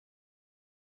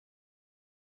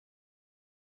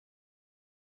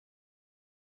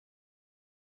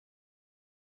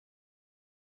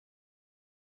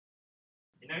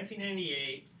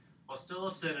1998, while still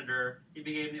a senator, he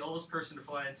became the oldest person to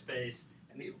fly in space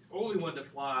and the only one to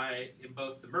fly in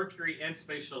both the Mercury and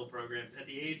Space Shuttle programs at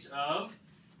the age of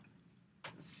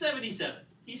 77.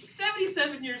 He's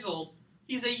 77 years old.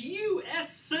 He's a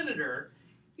U.S. senator.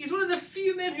 He's one of the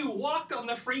few men who walked on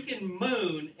the freaking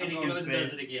moon, and he goes and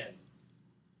does it again.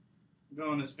 I'm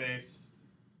going to space.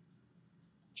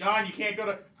 John, you can't go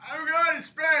to... I'm going to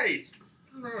space!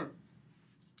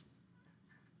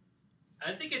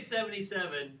 I think at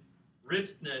 77,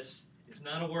 rippedness is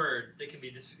not a word that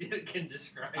can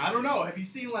describe. I don't know. Have you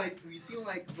seen like?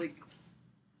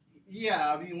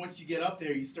 Yeah, I mean, once you get up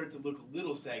there, you start to look a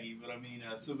little saggy. But I mean,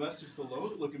 Sylvester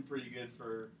Stallone's looking pretty good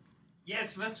for. Yeah,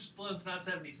 Sylvester Stallone's not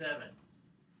 77.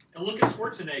 And look at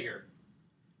Schwarzenegger.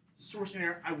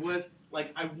 Schwarzenegger, I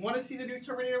want to see the new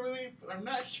Terminator movie, but I'm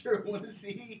not sure I want to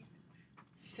see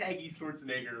saggy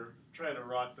Schwarzenegger trying to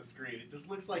rock the screen. It just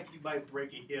looks like he might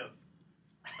break a hip.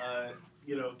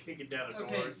 Kicking down a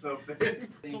door or something.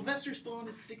 Sylvester Stallone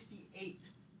is 68.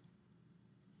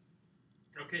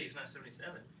 Okay, he's not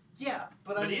 77. Yeah,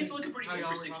 but he is looking pretty good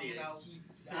for 68.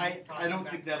 I don't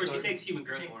think that's... Of course, he takes human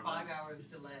growth hormones. 5 hours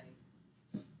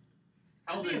delay.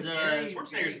 How old is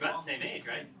Schwarzenegger's about the same age,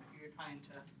 right? You're trying to...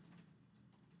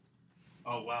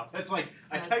 Oh, wow. That's like,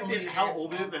 I typed in how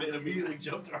old is and it immediately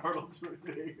jumped to Arnold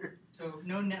Schwarzenegger. So,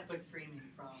 no Netflix streaming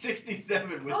from...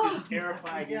 67 with this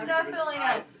terrifying... Definitely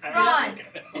not. Ron,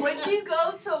 would you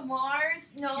go to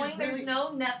Mars knowing there's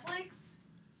no Netflix?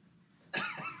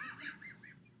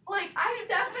 Like, I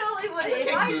definitely would.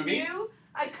 If I knew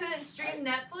I couldn't stream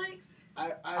Netflix,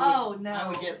 oh, no. I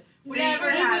would get... See,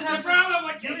 this is the problem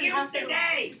with you youth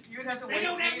today. You'd have to They wait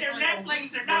don't have their like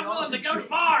Netflix. They're not willing to go to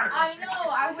Mars. I know.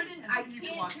 I wouldn't. I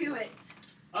can't do it.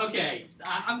 Okay,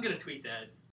 I'm going to tweet that.